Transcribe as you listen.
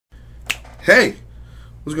Hey,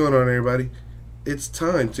 what's going on, everybody? It's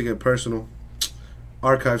time to get personal.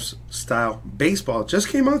 Archives style baseball just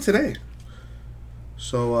came out today,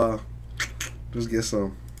 so let's get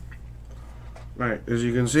some. All right, as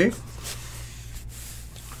you can see,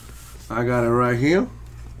 I got it right here.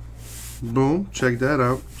 Boom, check that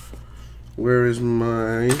out. Where is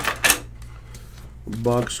my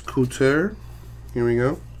box cutter? Here we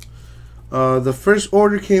go. The first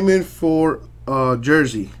order came in for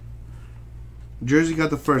Jersey. Jersey got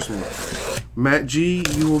the first one. Matt G,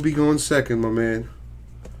 you will be going second, my man.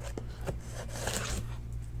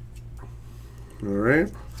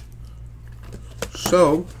 Alright.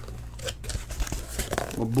 So,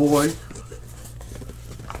 my boy,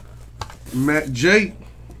 Matt J,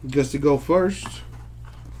 gets to go first.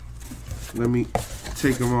 Let me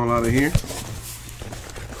take them all out of here.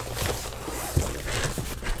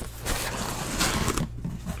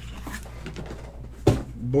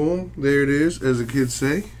 Boom, there it is, as the kids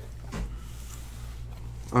say.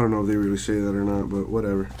 I don't know if they really say that or not, but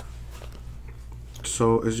whatever.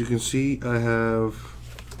 So, as you can see, I have...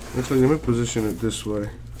 Actually, let me position it this way.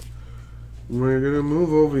 We're going to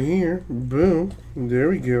move over here. Boom. There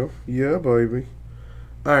we go. Yeah, baby.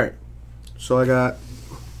 Alright. So, I got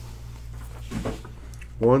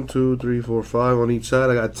 1, 2, 3, 4, 5 on each side.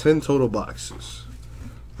 I got 10 total boxes.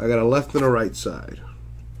 I got a left and a right side.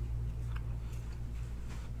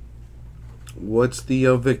 What's the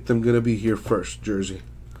victim going to be here first, Jersey?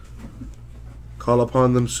 Call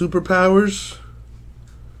upon them superpowers.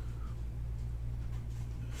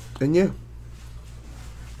 And yeah.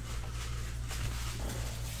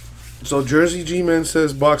 So Jersey G-Man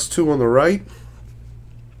says box 2 on the right,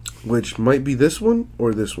 which might be this one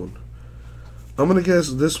or this one. I'm going to guess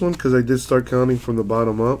this one because I did start counting from the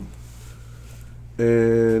bottom up.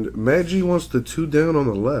 And Matt G wants the 2 down on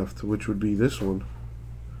the left, which would be this one.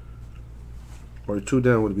 Or 2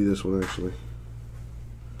 down would be this one, actually.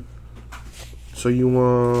 So you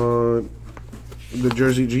want... The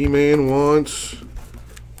Jersey G-Man wants...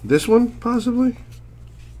 this one, possibly?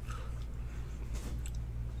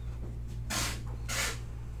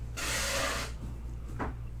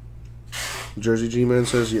 Jersey G-Man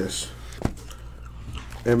says yes.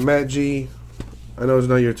 And Matt G, I know it's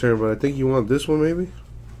not your turn, but I think you want this one, maybe?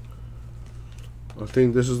 I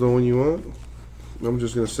think this is the one you want. I'm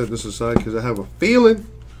just going to set this aside because I have a feeling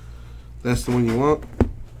that's the one you want.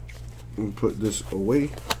 And put this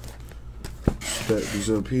away. Stack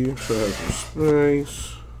these up here so I have some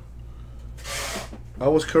space. I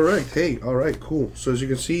was correct. Hey, alright, cool. So as you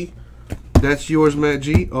can see, that's yours, Matt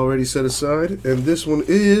G, already set aside. And this one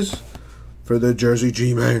is for the Jersey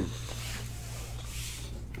G-Man.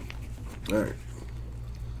 Alright.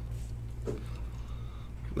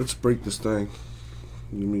 Let's break this thing.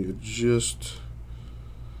 Let me adjust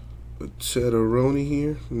a Tedderoni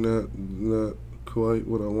here. Not quite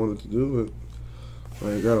what I wanted to do, but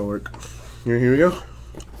alright, that'll work. Here we go.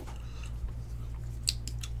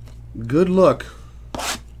 Good luck,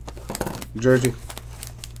 Jersey.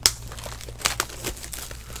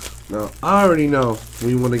 Now, I already know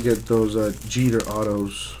we want to get those Jeter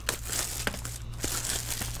autos.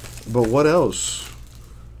 But what else?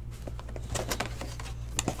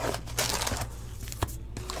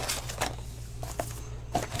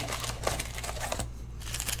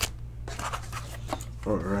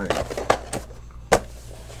 Alright.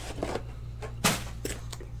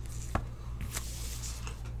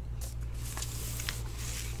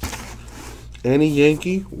 Any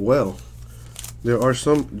Yankee? Well, there are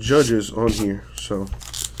some judges on here, so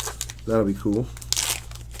that'll be cool.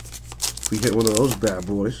 If we hit one of those bad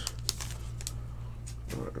boys.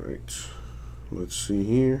 Alright. Let's see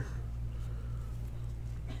here.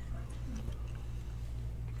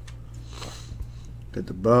 Got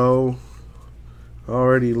the bow.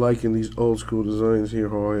 Already liking these old school designs here.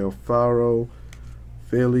 Jorge Alfaro,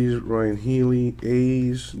 Phillies, Ryan Healy,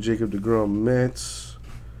 A's, Jacob deGrom, Mets,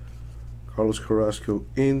 Carlos Carrasco,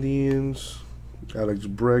 Indians, Alex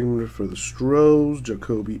Bregman for the Stros,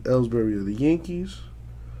 Jacoby Ellsbury of the Yankees.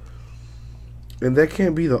 And that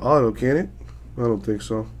can't be the auto, can it? I don't think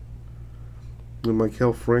so. And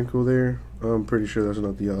Maikel Franco there. I'm pretty sure that's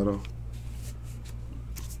not the auto.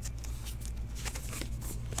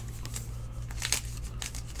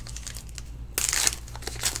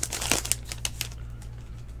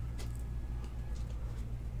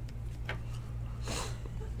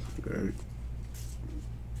 Right.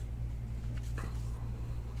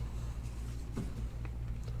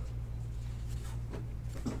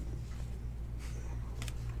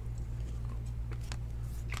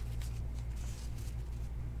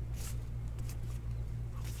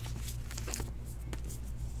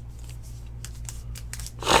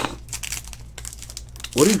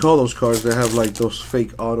 What do you call those cards that have like those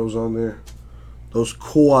fake autos on there? Those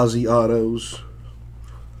quasi autos.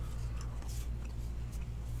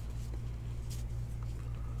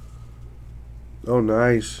 Oh,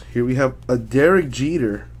 nice. Here we have a Derek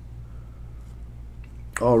Jeter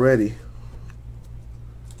already.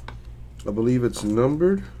 I believe it's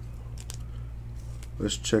numbered.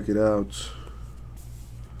 Let's check it out.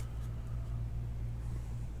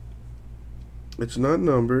 It's not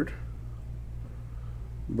numbered,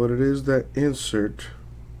 but it is that insert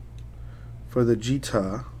for the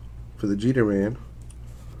Jeter, for the Jeter man.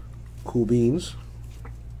 Cool beans.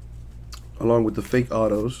 Along with the fake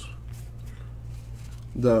autos.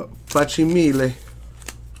 The facsimile.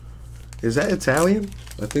 Is that Italian?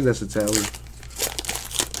 I think that's Italian.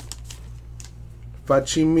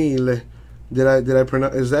 Facsimile. Did I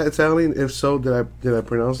pronounce? Is that Italian? If so, did I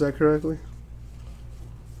pronounce that correctly?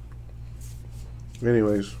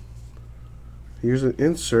 Anyways, here's an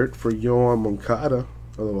insert for Yoan Moncada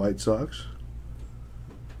of the White Sox.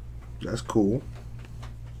 That's cool.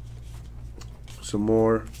 Some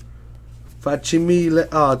more facsimile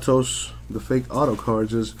autos. The fake auto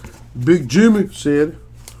cards, as Big Jimmy said.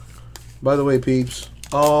 By the way, peeps,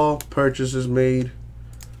 all purchases made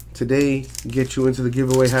today get you into the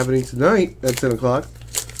giveaway happening tonight at 10 o'clock,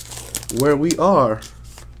 where we are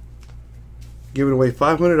giving away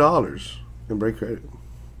 $500 in break credit.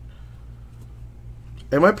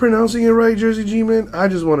 Am I pronouncing it right, Jersey G-Man? I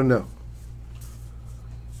just want to know.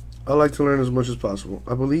 I like to learn as much as possible.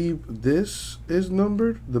 I believe this is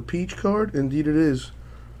numbered, the peach card. Indeed it is.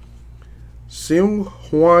 Seung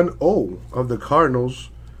Hwan Oh of the Cardinals,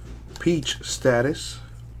 peach status.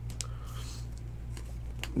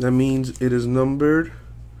 That means it is numbered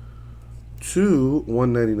to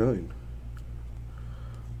 199.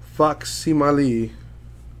 Facsimile.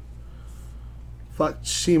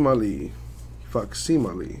 Facsimile.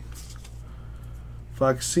 Facsimile.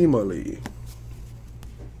 Facsimile.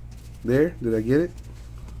 There, did I get it?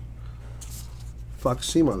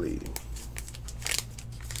 Facsimile.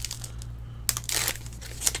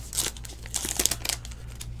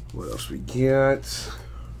 What else we got?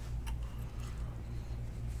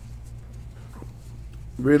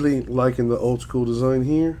 Really liking the old school design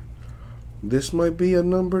here. This might be a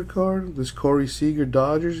numbered card. This Corey Seager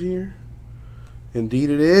Dodgers here. Indeed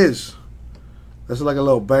it is. That's like a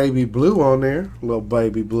little baby blue on there. A little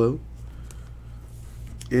baby blue.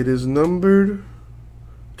 It is numbered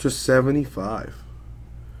to 75.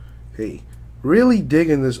 Hey, really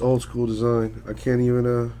digging this old school design. I can't even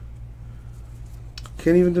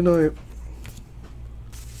deny it.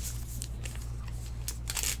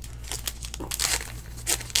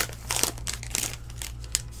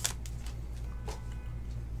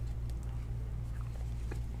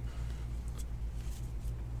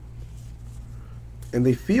 And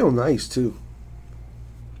they feel nice too.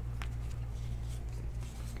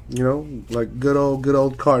 You know, like good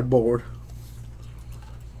old cardboard.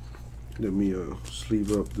 Let me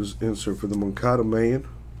sleeve up this insert for the Moncada man.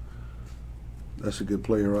 That's a good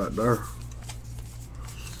player right there.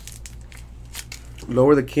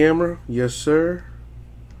 Lower the camera, yes sir.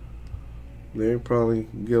 There, probably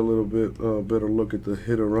get a little bit better look at the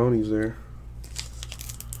Hitaronis there.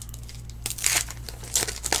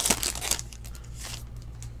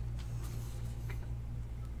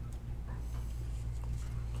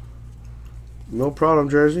 No problem,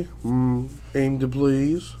 Jersey. Aim to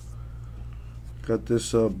please. Got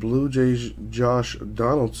this Blue Jays Josh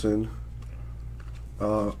Donaldson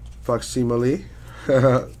facsimile.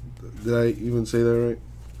 Did I even say that right?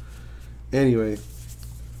 Anyway.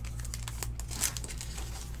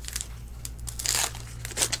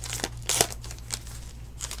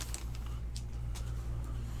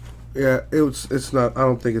 Yeah, it's not. I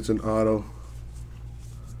don't think it's an auto.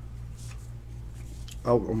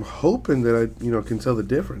 I'm hoping that I can tell the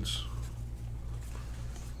difference.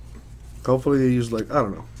 Hopefully they use like, I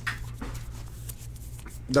don't know.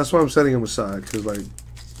 That's why I'm setting them aside, because like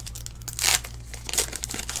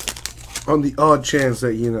on the odd chance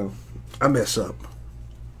that I mess up,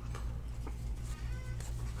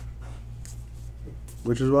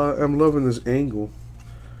 which is why I'm loving this angle.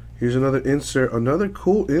 Here's another insert, another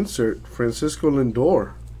cool insert. Francisco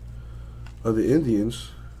Lindor of the Indians.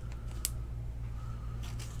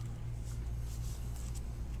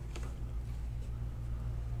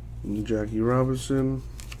 Jackie Robinson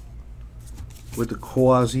with the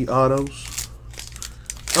quasi-autos.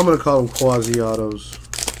 I'm going to call them quasi-autos.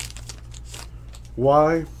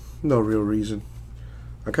 Why? No real reason.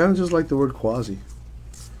 I kind of just like the word quasi.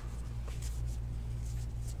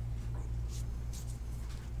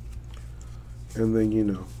 And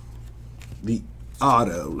then, the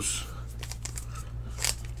autos.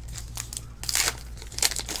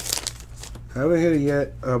 Haven't hit it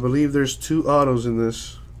yet. I believe there's 2 autos in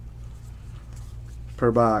this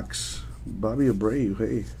per box. Bobby Abreu,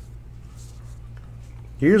 hey.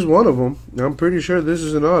 Here's one of them. I'm pretty sure this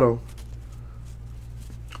is an auto.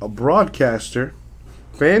 A broadcaster,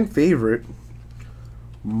 fan favorite,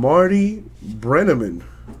 Marty Brennaman.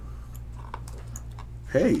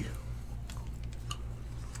 Hey.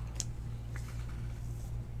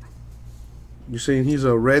 You saying he's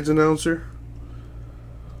a Reds announcer?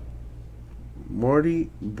 Marty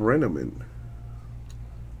Brennaman.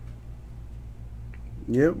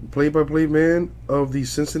 Yep, play-by-play man of the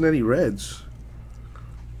Cincinnati Reds.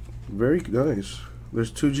 Very nice. There's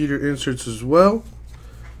 2 Jeter inserts as well.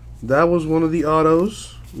 That was one of the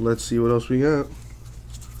autos. Let's see what else we got.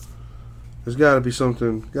 There's gotta be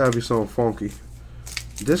something funky.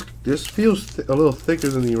 This feels a little thicker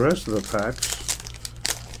than the rest of the packs.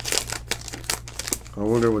 I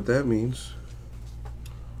wonder what that means.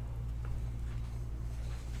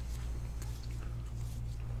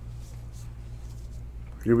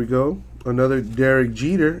 Here we go. Another Derek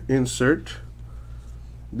Jeter insert.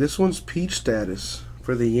 This one's peach status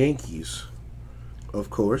for the Yankees, of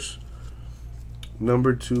course.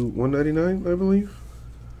 Number 2/199, I believe.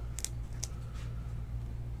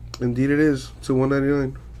 Indeed it is, to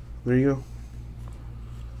 199. There you go.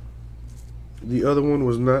 The other one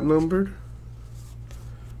was not numbered.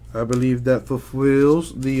 I believe that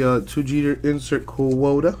fulfills the 2 Jeter insert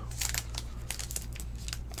quota.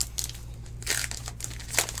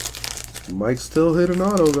 Might still hit an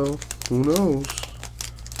auto though. Who knows?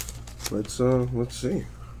 Let's see.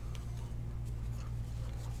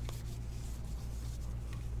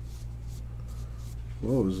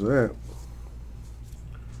 What was that?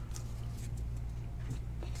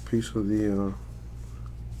 Piece of the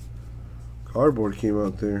cardboard came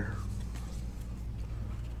out there.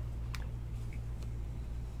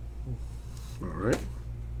 All right.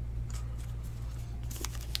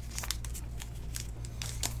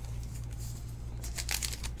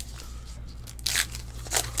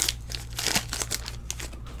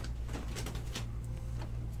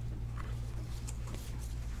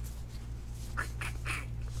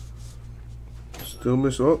 Still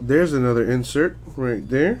miss. Oh, there's another insert right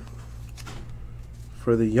there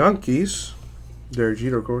for the Yankees. Derek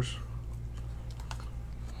Jeter, of course.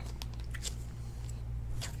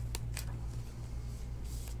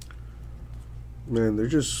 Man, they're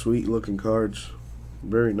just sweet looking cards.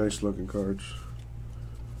 Very nice looking cards.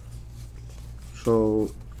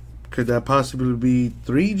 So, could that possibly be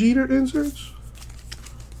 3 Jeter inserts?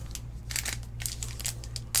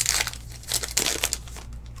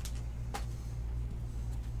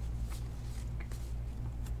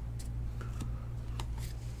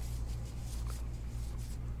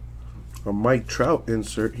 A Mike Trout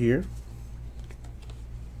insert here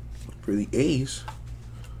for the A's.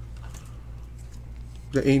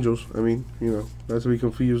 The Angels, I mean, you know, not to be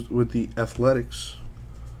confused with the Athletics.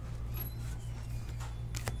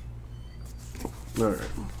 Alright.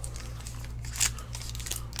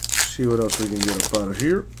 See what else we can get up out of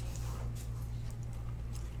here.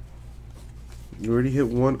 You already hit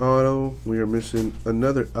 1 auto. We are missing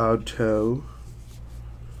another auto.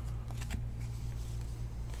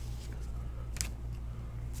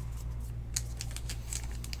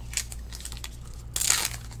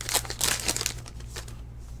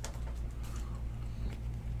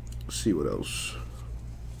 See what else.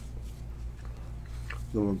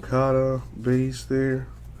 The Moncada base there.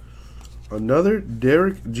 Another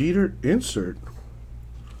Derek Jeter insert.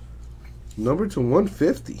 Number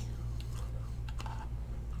 /150.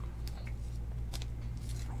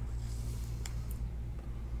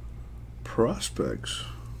 Prospects.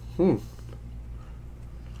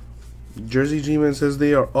 Jersey G-Man says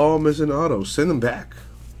they are all missing autos. Send them back.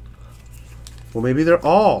 Well, maybe they're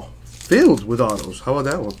all filled with autos. How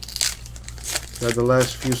about that one? Got the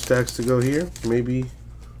last few stacks to go here. Maybe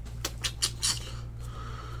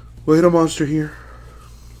we'll hit a monster here.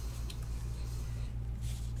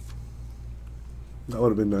 That would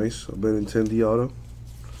have been nice. A Benintendi auto.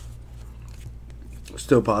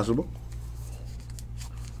 Still possible.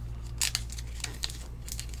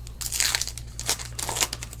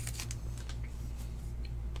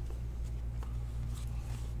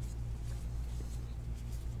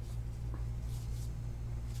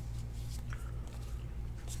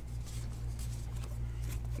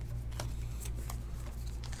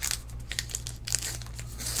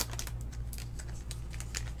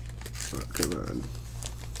 Come on.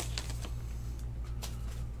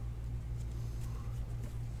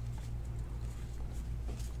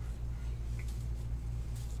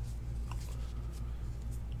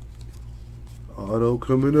 Auto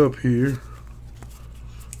coming up here.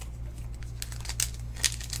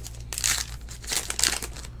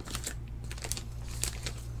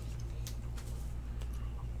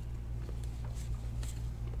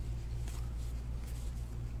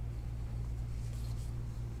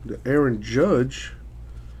 The Aaron Judge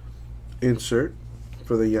insert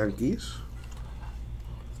for the Yankees.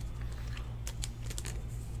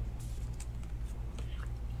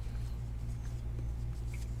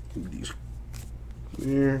 These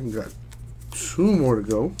here, got 2 more to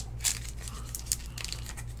go.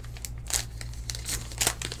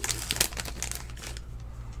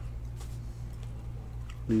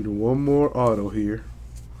 Need 1 more auto here.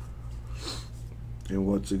 And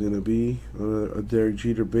what's it going to be? A Derek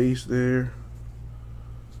Jeter base there.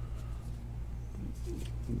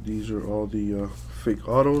 These are all the fake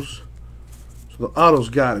autos. So the autos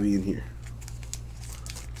got to be in here.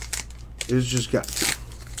 It's just got to.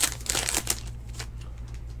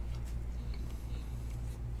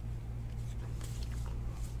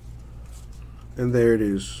 And there it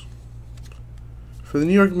is. For the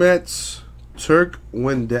New York Mets, Turk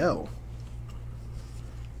Wendell.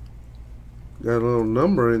 Got a little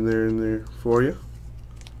number in there for you.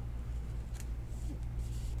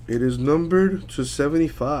 It is numbered to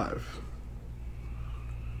 75.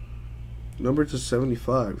 Numbered to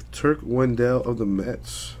 75. Turk Wendell of the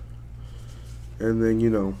Mets. And then, you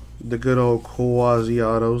know, the good old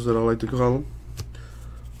quasi-autos that I like to call them.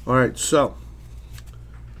 Alright, so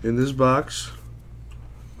in this box,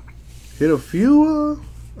 hit a few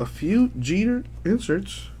Jeter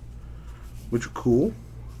inserts, which are cool.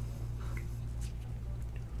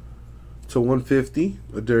 To 150,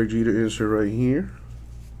 a Derek Jeter insert right here.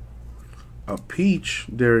 A peach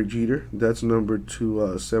Derek Jeter, that's numbered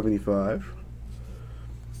to 75.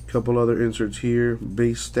 Couple other inserts here,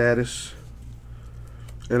 base status.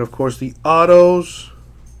 And of course the autos,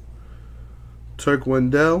 Turk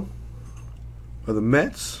Wendell of the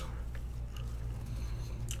Mets.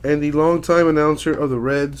 And the longtime announcer of the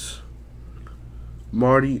Reds,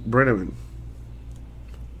 Marty Brennaman.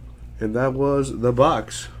 And that was the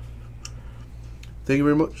box. Thank you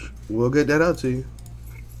very much. We'll get that out to you.